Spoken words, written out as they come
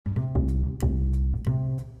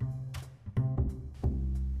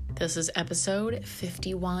This is episode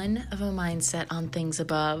 51 of A Mindset on Things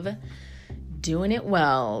Above, Doing It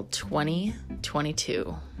Well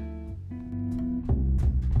 2022.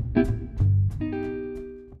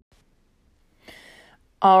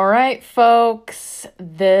 All right, folks,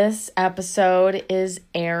 this episode is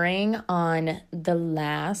airing on the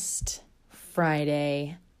last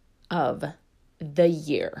Friday of the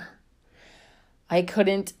year. I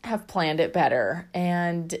couldn't have planned it better,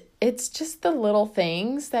 and it's just the little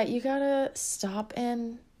things that you gotta stop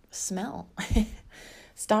and smell.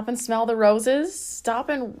 Stop and smell the roses, stop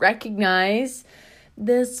and recognize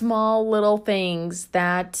the small little things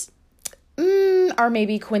that are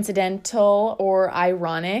maybe coincidental or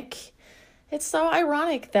ironic. It's so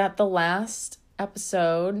ironic that the last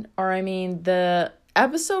episode, the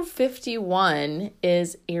episode 51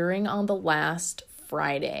 is airing on the last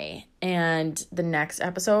Friday, and the next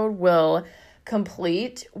episode will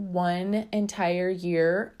complete one entire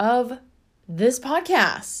year of this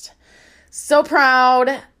podcast. So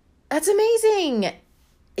proud. That's amazing.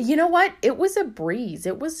 You know what? It was a breeze.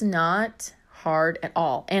 It was not hard at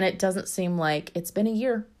all, and it doesn't seem like it's been a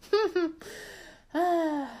year.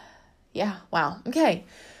 Yeah, wow. Okay.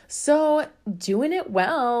 So, Doing It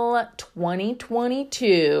Well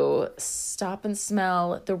 2022. Stop and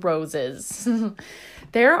smell the roses.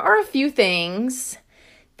 There are a few things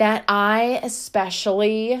that I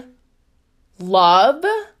especially love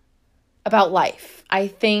about life. I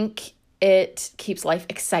think it keeps life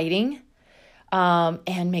exciting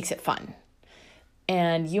and makes it fun.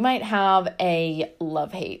 And you might have a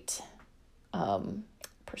love-hate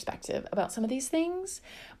perspective about some of these things,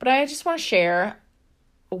 but I just want to share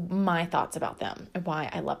my thoughts about them and why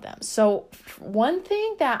I love them. So one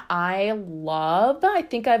thing that I love, I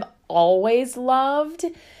think I've always loved,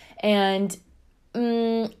 and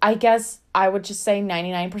I guess I would just say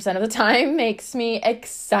 99% of the time makes me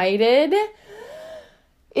excited,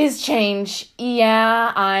 is change.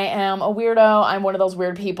 Yeah, I am a weirdo. I'm one of those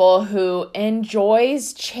weird people who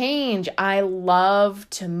enjoys change. I love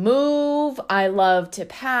to move. I love to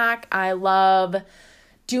pack. I love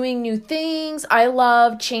doing new things. I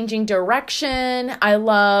love changing direction. I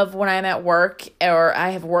love when I'm at work or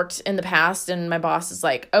I have worked in the past and my boss is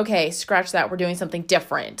like, okay, scratch that. We're doing something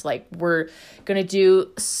different. Like, we're going to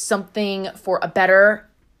do something for a better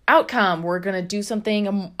outcome. We're going to do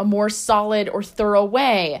something a more solid or thorough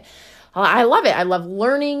way. I love it. I love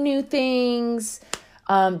learning new things,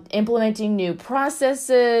 implementing new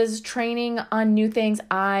processes, training on new things.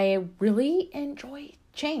 I really enjoy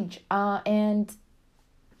change. And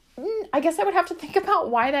I guess I would have to think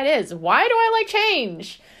about why that is. Why do I like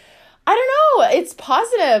change? I don't know. It's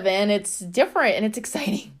positive and it's different and it's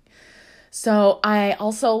exciting. So I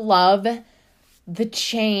also love the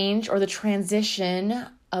change or the transition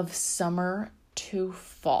of summer to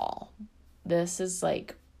fall. This is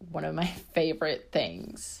like one of my favorite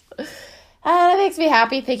things. And it makes me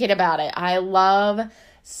happy thinking about it. I love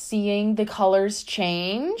seeing the colors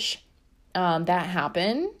change that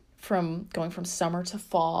happen from going from summer to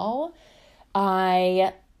fall.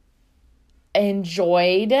 I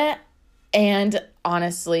enjoyed and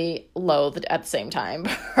honestly loathed at the same time.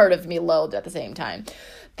 Part of me loathed at the same time.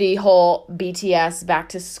 The whole BTS back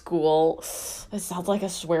to school. It sounds like a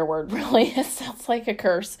swear word, really. It sounds like a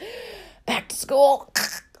curse. Back to school.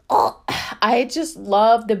 I just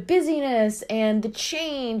love the busyness and the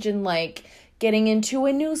change and like getting into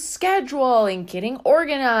a new schedule and getting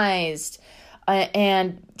organized.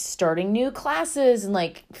 And starting new classes and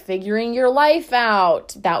like figuring your life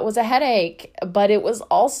out. That was a headache, but it was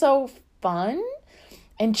also fun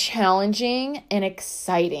and challenging and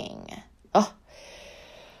exciting.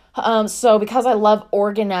 So because I love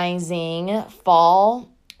organizing, fall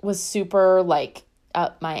was super like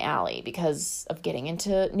up my alley because of getting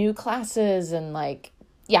into new classes and like,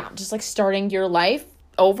 yeah, just like starting your life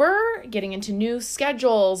over, getting into new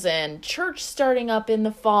schedules and church starting up in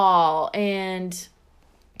the fall. And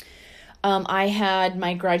I had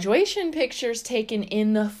my graduation pictures taken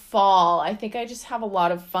in the fall. I think I just have a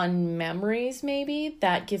lot of fun memories maybe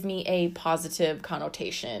that give me a positive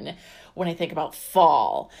connotation when I think about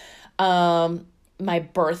fall. My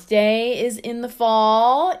birthday is in the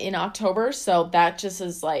fall in October. So that just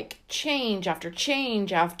is like change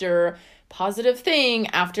after positive thing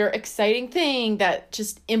after exciting thing that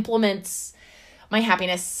just implements my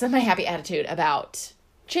happiness and my happy attitude about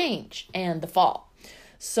change and the fall.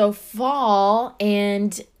 So fall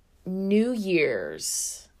and New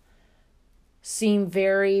Year's seem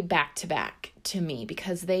very back to back to me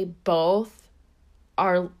because they both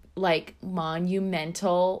are like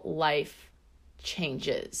monumental life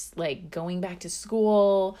changes, like going back to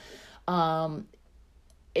school,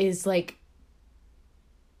 is like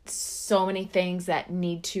so many things that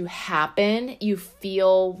need to happen. You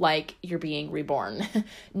feel like you're being reborn.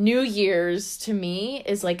 New Year's to me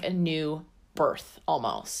is like a new birth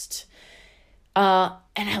almost. And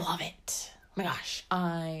I love it. Oh my gosh.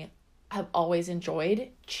 I have always enjoyed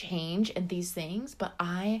change and these things, but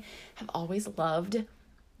I have always loved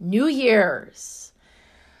New Year's.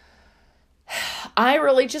 I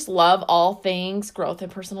really just love all things growth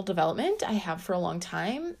and personal development. I have for a long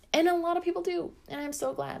time, and a lot of people do. And I'm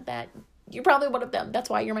so glad that you're probably one of them. That's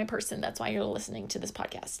why you're my person. That's why you're listening to this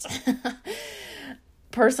podcast.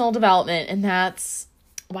 Personal development. And that's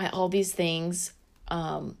why all these things, what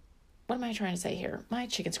am I trying to say here? My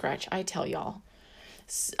chicken scratch, I tell y'all.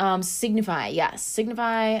 Signify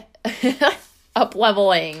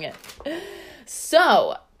up-leveling.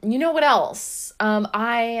 So, you know what else?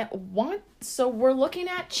 So we're looking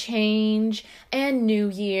at change and New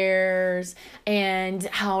Year's and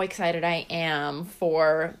how excited I am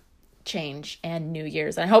for change and New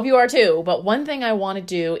Year's. And I hope you are too. But one thing I want to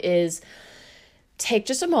do is take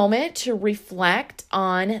just a moment to reflect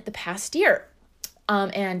on the past year.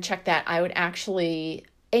 And check that. I would actually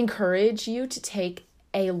encourage you to take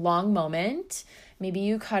a long moment. Maybe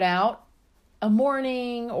you cut out a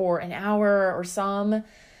morning or an hour or some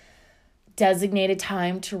designated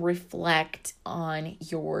time to reflect on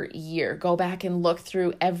your year. Go back and look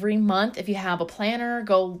through every month. If you have a planner,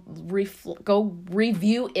 go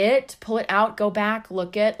review it, pull it out, go back,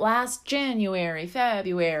 look at last January,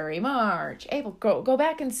 February, March, April. Go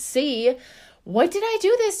back and see, what did I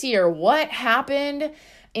do this year? What happened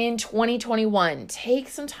in 2021? Take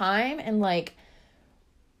some time and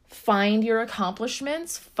find your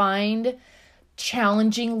accomplishments, find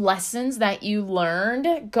challenging lessons that you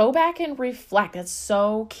learned. Go back and reflect. That's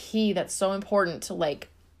so key. That's so important to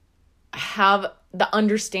have the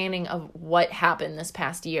understanding of what happened this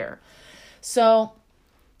past year. So,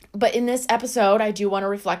 but in this episode, I do want to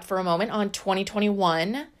reflect for a moment on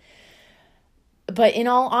 2021. But in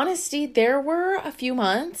all honesty, there were a few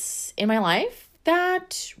months in my life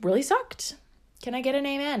that really sucked. Can I get an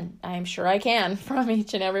amen? I'm sure I can from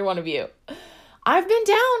each and every one of you. I've been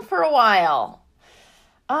down for a while.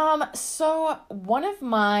 So one of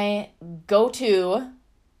my go-to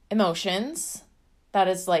emotions that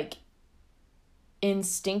is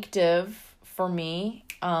instinctive for me,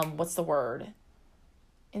 what's the word?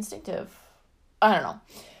 Instinctive. I don't know.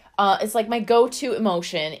 It's my go-to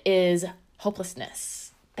emotion is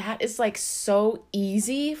hopelessness. That is so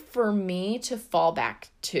easy for me to fall back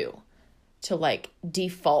to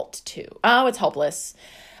default to. Oh, it's hopeless.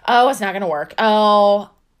 Oh, it's not going to work. Oh,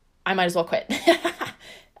 I might as well quit.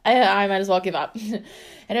 I might as well give up.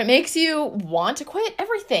 And it makes you want to quit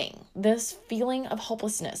everything. This feeling of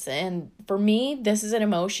hopelessness. And for me, this is an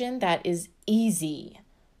emotion that is easy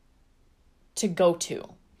to go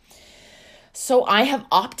to. So I have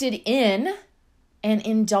opted in and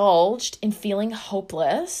indulged in feeling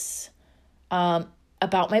hopeless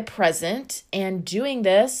about my present. And doing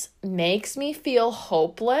this makes me feel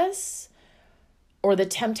hopeless, or the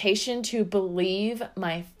temptation to believe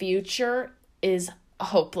my future is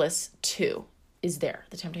hopeless too is there.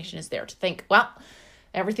 The temptation is there to think, well,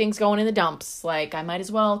 everything's going in the dumps. I might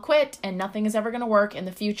as well quit and nothing is ever going to work and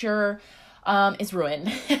the future is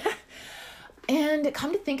ruined. And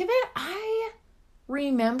come to think of it, I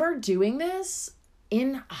remember doing this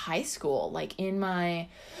in high school, in my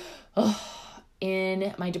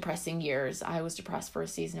depressing years. I was depressed for a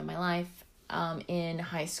season of my life in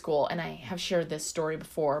high school, and I have shared this story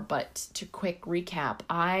before, but to quick recap,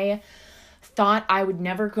 I thought I would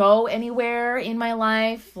never go anywhere in my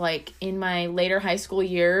life. In my later high school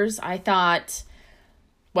years, I thought,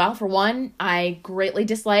 well, for one, I greatly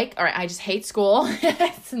dislike, or I just hate school.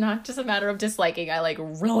 It's not just a matter of disliking. I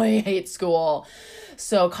really hate school.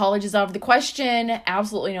 So college is out of the question.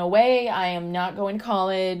 Absolutely no way. I am not going to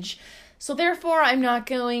college. So therefore, I'm not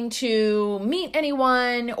going to meet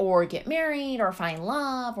anyone or get married or find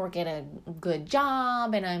love or get a good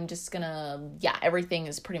job. And I'm just everything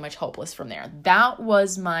is pretty much hopeless from there. That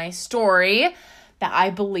was my story that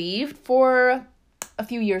I believed for a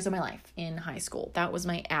few years of my life in high school. That was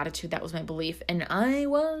my attitude. That was my belief. And I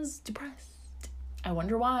was depressed. I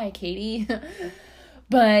wonder why, Katie.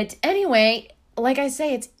 But anyway, like I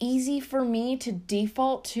say, it's easy for me to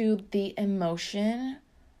default to the emotion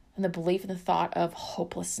and the belief and the thought of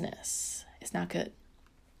hopelessness. It's not good.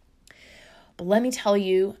 But let me tell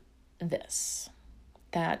you this,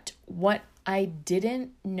 that what I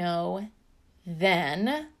didn't know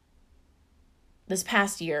then, this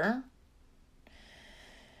past year,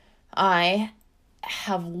 I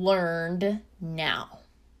have learned now.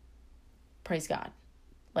 Praise God.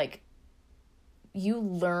 Like, you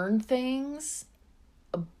learn things,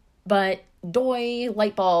 but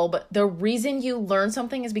light bulb, the reason you learn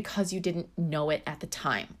something is because you didn't know it at the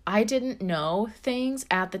time. I didn't know things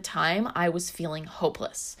at the time. I was feeling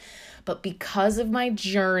hopeless. But because of my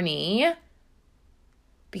journey,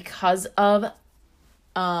 because of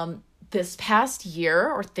this past year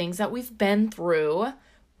or things that we've been through,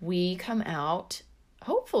 we come out,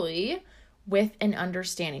 hopefully, with an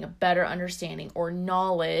understanding, a better understanding or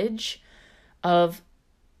knowledge of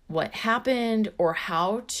what happened or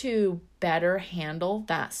how to better handle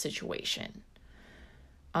that situation,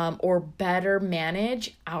 or better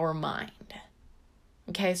manage our mind.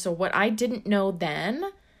 Okay, so what I didn't know then,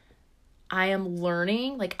 I am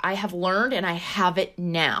learning, like I have learned and I have it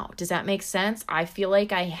now. Does that make sense? I feel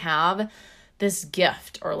like I have this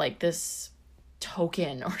gift or like this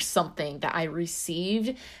token or something that I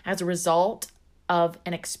received as a result of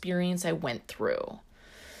an experience I went through.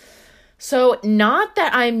 So not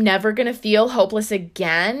that I'm never going to feel hopeless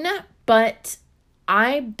again, but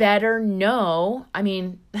I better know,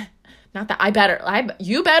 not that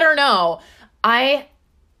you better know, I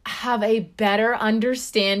have a better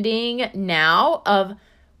understanding now of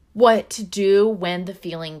what to do when the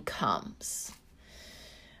feeling comes.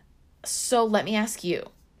 So let me ask you,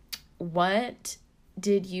 what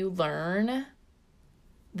did you learn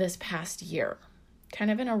this past year? Kind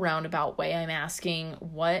of in a roundabout way, I'm asking,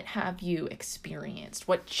 what have you experienced?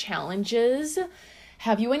 What challenges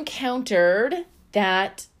have you encountered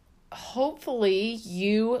that hopefully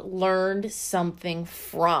you learned something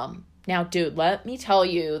from? Now, dude, let me tell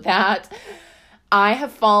you that I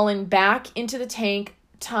have fallen back into the tank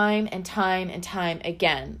time and time and time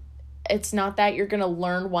again. It's not that you're going to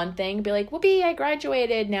learn one thing and be like, whoopee, I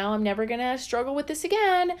graduated. Now I'm never going to struggle with this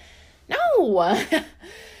again. No.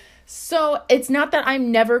 So it's not that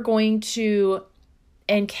I'm never going to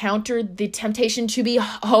encounter the temptation to be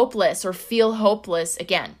hopeless or feel hopeless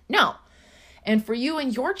again. No. And for you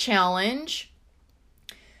and your challenge,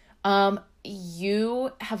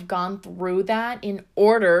 you have gone through that in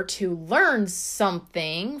order to learn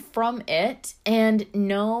something from it and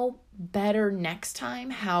know better next time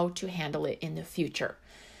how to handle it in the future.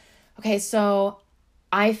 Okay, so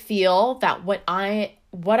I feel that what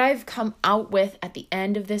I've come out with at the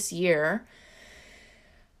end of this year,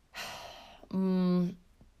 I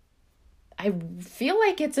feel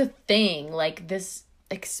like it's a thing, like this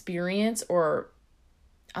experience or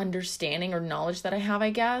understanding or knowledge that I have, I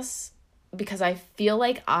guess, because I feel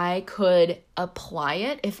like I could apply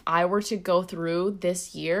it if I were to go through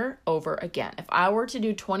this year over again. If I were to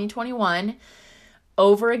do 2021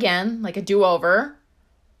 over again, like a do-over,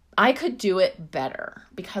 I could do it better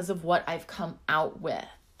because of what I've come out with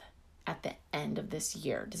at the end of this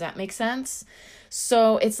year. Does that make sense?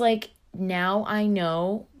 So it's like now I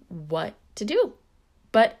know what to do,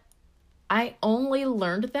 but I only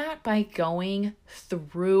learned that by going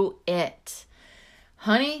through it.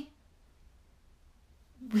 Honey,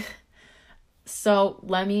 so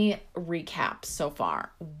let me recap so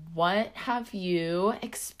far. What have you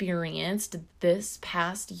experienced this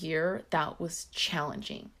past year that was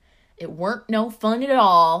challenging? It weren't no fun at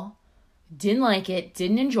all. Didn't like it,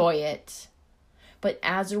 didn't enjoy it. But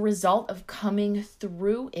as a result of coming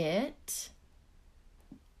through it,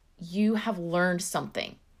 you have learned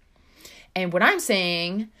something. And what I'm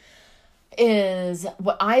saying is,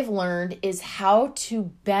 what I've learned is how to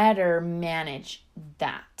better manage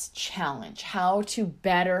that challenge, how to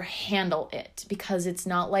better handle it, because it's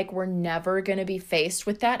not like we're never going to be faced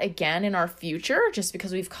with that again in our future just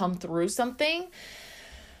because we've come through something.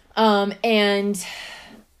 And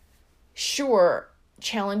sure,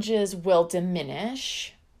 challenges will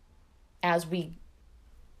diminish as we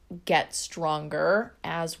get stronger,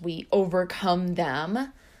 as we overcome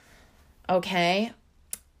them. Okay.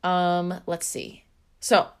 Let's see.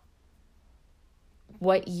 So,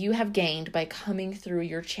 what you have gained by coming through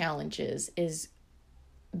your challenges is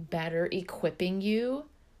better equipping you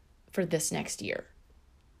for this next year.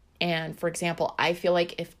 And for example, I feel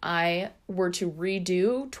like if I were to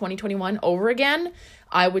redo 2021 over again,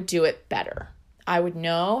 I would do it better. I would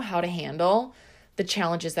know how to handle the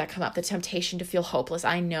challenges that come up, the temptation to feel hopeless.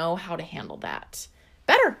 I know how to handle that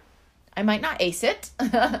better. I might not ace it,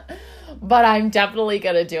 but I'm definitely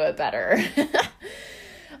going to do it better.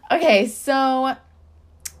 Okay, so,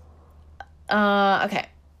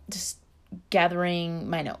 just gathering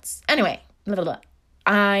my notes. Anyway,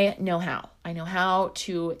 I know how. I know how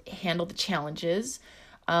to handle the challenges.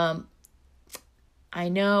 I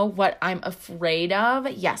know what I'm afraid of.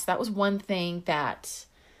 Yes, that was one thing that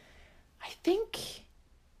I think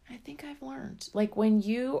I've learned. Like when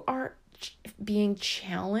you are being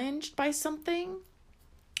challenged by something,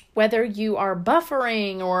 whether you are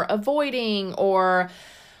buffering or avoiding or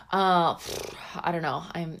I don't know,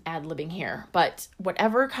 I'm ad-libbing here, but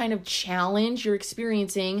whatever kind of challenge you're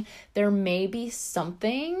experiencing, there may be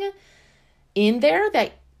something in there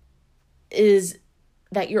that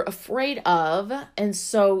you're afraid of, and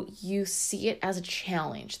so you see it as a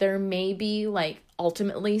challenge. There may be like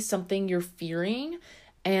ultimately something you're fearing,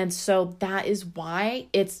 and so that is why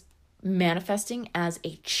it's manifesting as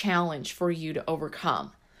a challenge for you to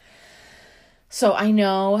overcome. So I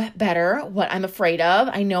know better what I'm afraid of.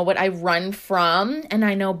 I know what I run from, and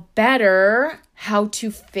I know better how to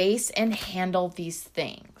face and handle these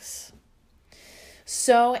things.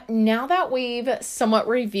 So now that we've somewhat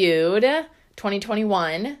reviewed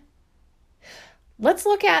 2021, let's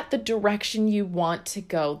look at the direction you want to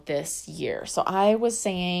go this year. So I was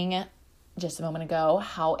saying just a moment ago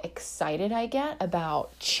how excited I get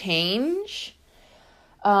about change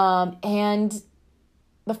and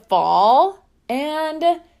the fall.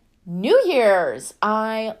 And New Year's.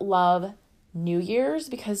 I love New Year's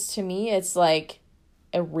because to me it's like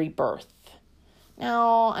a rebirth.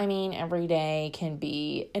 Now, I mean, every day can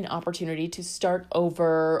be an opportunity to start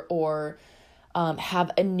over or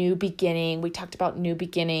have a new beginning. We talked about new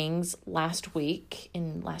beginnings last week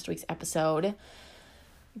in last week's episode.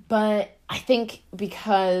 But I think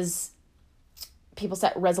because people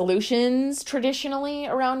set resolutions traditionally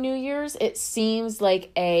around New Year's, it seems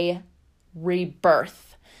like a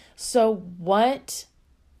rebirth. So what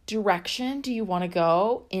direction do you want to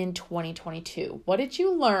go in 2022? What did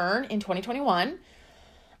you learn in 2021?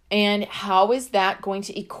 And how is that going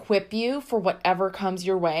to equip you for whatever comes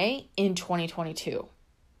your way in 2022?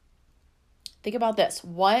 Think about this.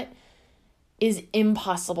 What is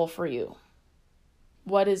impossible for you?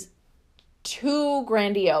 What is too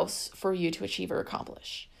grandiose for you to achieve or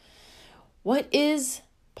accomplish? What is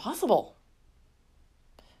possible?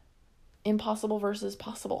 Impossible versus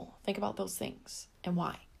possible. Think about those things and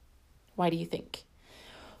why. Why do you think?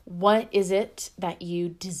 What is it that you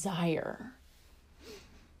desire?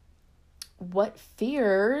 What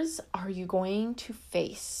fears are you going to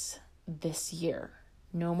face this year?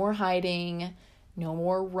 No more hiding, no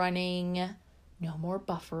more running, no more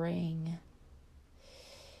buffering.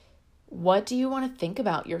 What do you want to think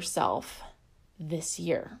about yourself this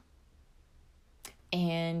year?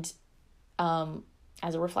 And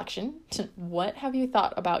as a reflection, what have you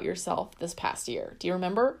thought about yourself this past year? Do you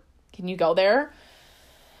remember? Can you go there?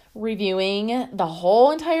 Reviewing the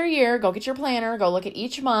whole entire year, go get your planner, go look at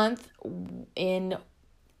each month. In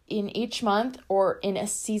each month or in a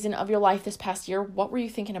season of your life this past year, what were you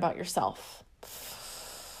thinking about yourself?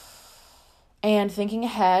 And thinking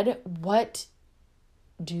ahead, what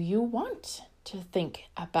do you want to think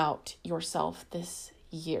about yourself this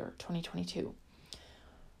year, 2022?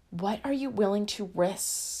 What are you willing to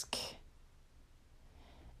risk?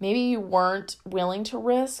 Maybe you weren't willing to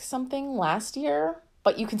risk something last year,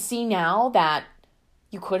 but you can see now that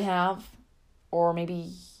you could have, or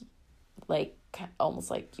maybe like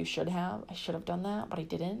almost like you should have. I should have done that, but I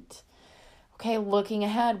didn't. Okay, looking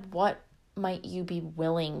ahead, what might you be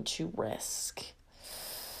willing to risk?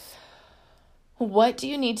 What do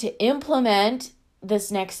you need to implement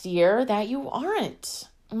this next year that you aren't?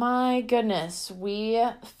 My goodness, we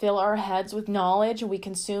fill our heads with knowledge and we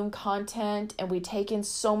consume content and we take in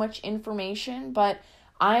so much information, but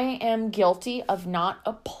I am guilty of not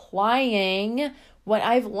applying what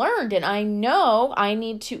I've learned. And I know I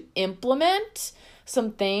need to implement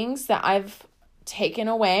some things that I've taken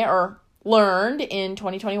away or learned in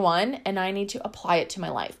 2021, and I need to apply it to my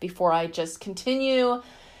life before I just continue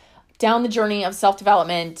down the journey of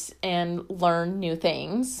self-development and learn new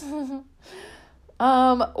things.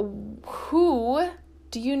 Who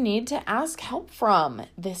do you need to ask help from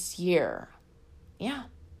this year? Yeah.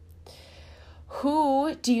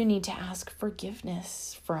 Who do you need to ask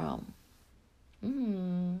forgiveness from?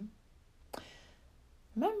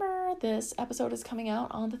 Remember, this episode is coming out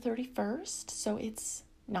on the 31st, so it's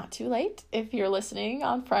not too late if you're listening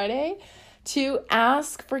on Friday to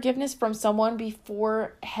ask forgiveness from someone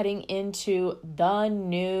before heading into the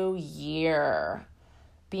new year.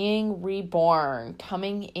 Being reborn,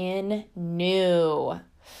 coming in new.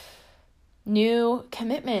 New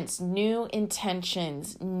commitments, new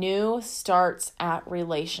intentions, new starts at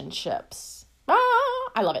relationships.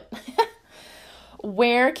 I love it.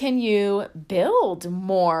 Where can you build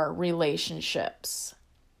more relationships?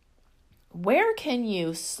 Where can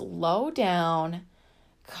you slow down,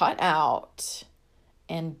 cut out,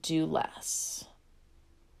 and do less?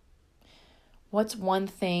 What's one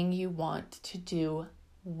thing you want to do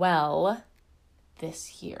well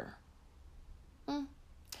this year?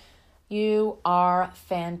 You are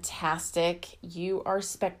fantastic. You are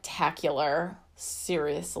spectacular.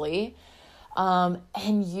 Seriously.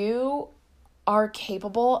 And you are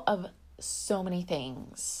capable of so many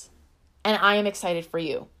things. And I am excited for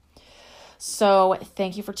you. So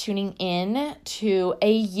thank you for tuning in to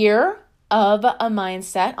a year of a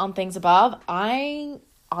mindset on things above. I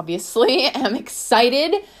obviously am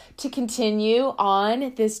excited to continue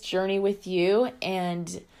on this journey with you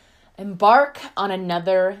and embark on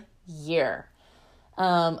another year.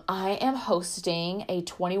 I am hosting a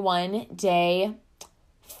 21-day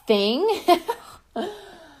thing.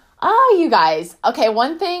 You guys. Okay,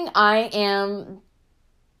 one thing I am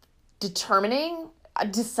deciding.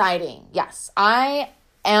 Yes, I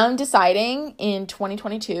am deciding in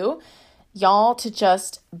 2022, y'all, to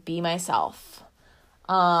just be myself.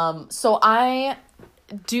 So I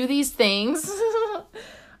do these things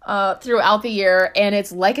throughout the year, and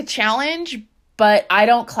it's like a challenge, but I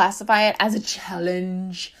don't classify it as a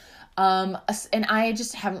challenge. And I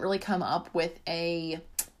just haven't really come up with a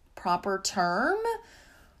proper term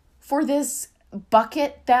for this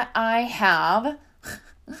bucket that I have.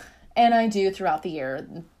 And I do throughout the year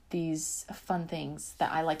these fun things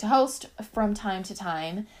that I like to host from time to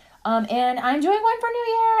time. And I'm doing one for New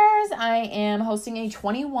Year's. I am hosting a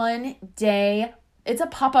 21-day, it's a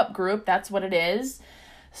pop-up group. That's what it is.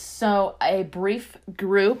 So a brief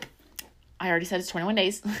group. I already said it's 21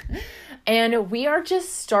 days. And we are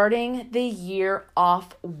just starting the year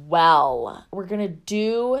off well. We're going to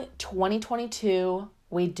do 2022.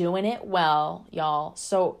 We doing it well, y'all.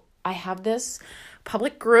 So I have this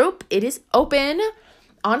public group. It is open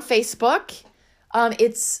on Facebook.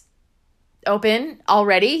 It's open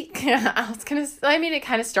already. It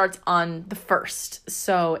kind of starts on the 1st.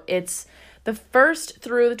 So it's the 1st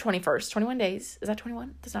through the 21st. 21 days. Is that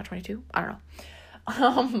 21? That's not 22. I don't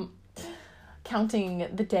know. Counting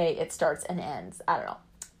the day it starts and ends. I don't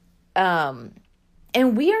know.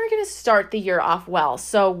 And we are going to start the year off well.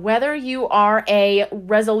 So whether you are a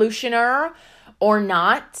resolutioner or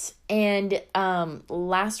not, and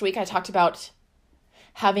last week I talked about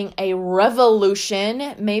having a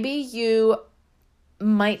revolution. Maybe you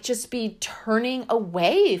might just be turning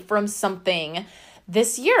away from something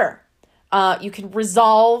this year. You can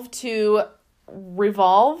resolve to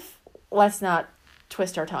revolve. Let's not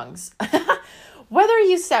twist our tongues. Whether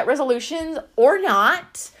you set resolutions or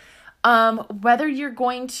not, whether you're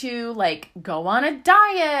going to go on a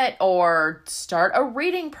diet or start a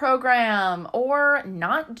reading program or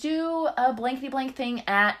not do a blankety blank thing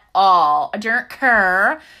at all, I don't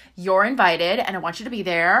care. You're invited, and I want you to be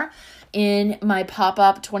there in my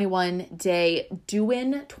pop-up 21-day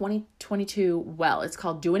Doin 2022 Well. It's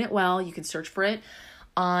called Doin It Well. You can search for it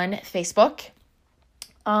on Facebook.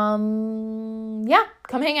 Come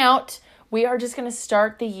hang out. We are just going to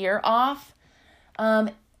start the year off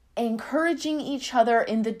encouraging each other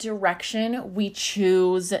in the direction we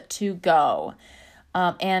choose to go.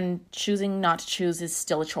 And choosing not to choose is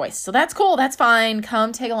still a choice. So that's cool. That's fine.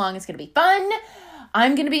 Come take along. It's going to be fun.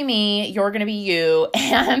 I'm going to be me. You're going to be you.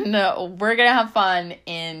 And we're going to have fun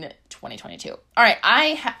in 2022. All right.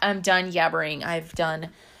 I am done yabbering. I've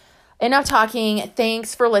done enough talking.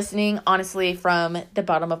 Thanks for listening. Honestly, from the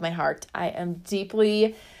bottom of my heart, I am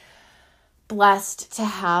deeply blessed to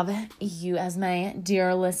have you as my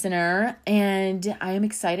dear listener, and I am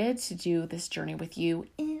excited to do this journey with you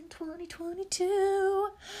in 2022.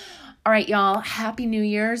 All right, y'all, happy New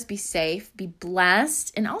Year's. Be safe, be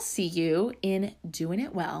blessed, and I'll see you in Doing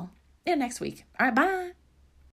It Well next week. All right, bye.